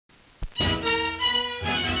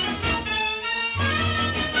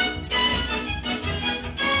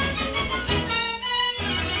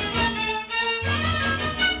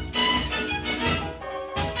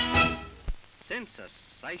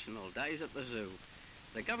days at the zoo.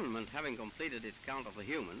 The government having completed its count of the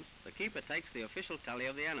humans, the keeper takes the official tally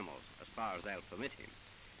of the animals, as far as they'll permit him.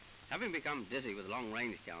 Having become dizzy with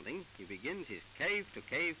long-range counting, he begins his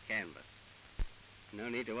cave-to-cave canvass. No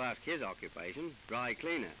need to ask his occupation, dry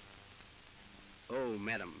cleaner. Oh,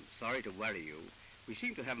 madam, sorry to worry you. We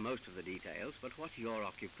seem to have most of the details, but what's your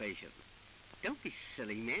occupation? Don't be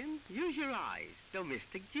silly, man. Use your eyes.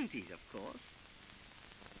 Domestic duties, of course.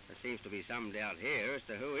 There seems to be some doubt here as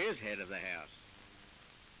to who is head of the house.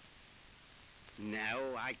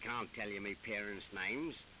 No, I can't tell you me parents'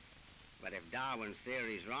 names. But if Darwin's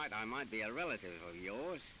theory's right, I might be a relative of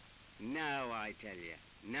yours. No, I tell you.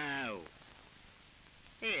 No.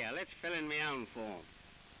 Here, let's fill in my own form.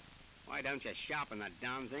 Why don't you sharpen that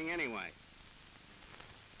darn thing anyway?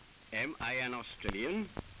 Am I an Australian?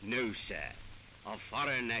 No, sir. Of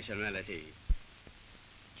foreign nationality.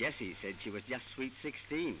 Jessie said she was just sweet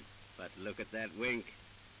 16, but look at that wink.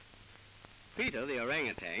 Peter, the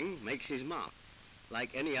orangutan, makes his mark.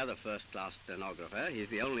 Like any other first-class stenographer, he's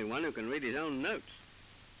the only one who can read his own notes.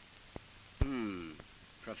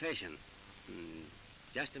 Profession.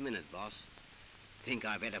 Just a minute, boss. Think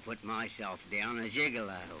I better put myself down a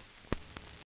gigolo.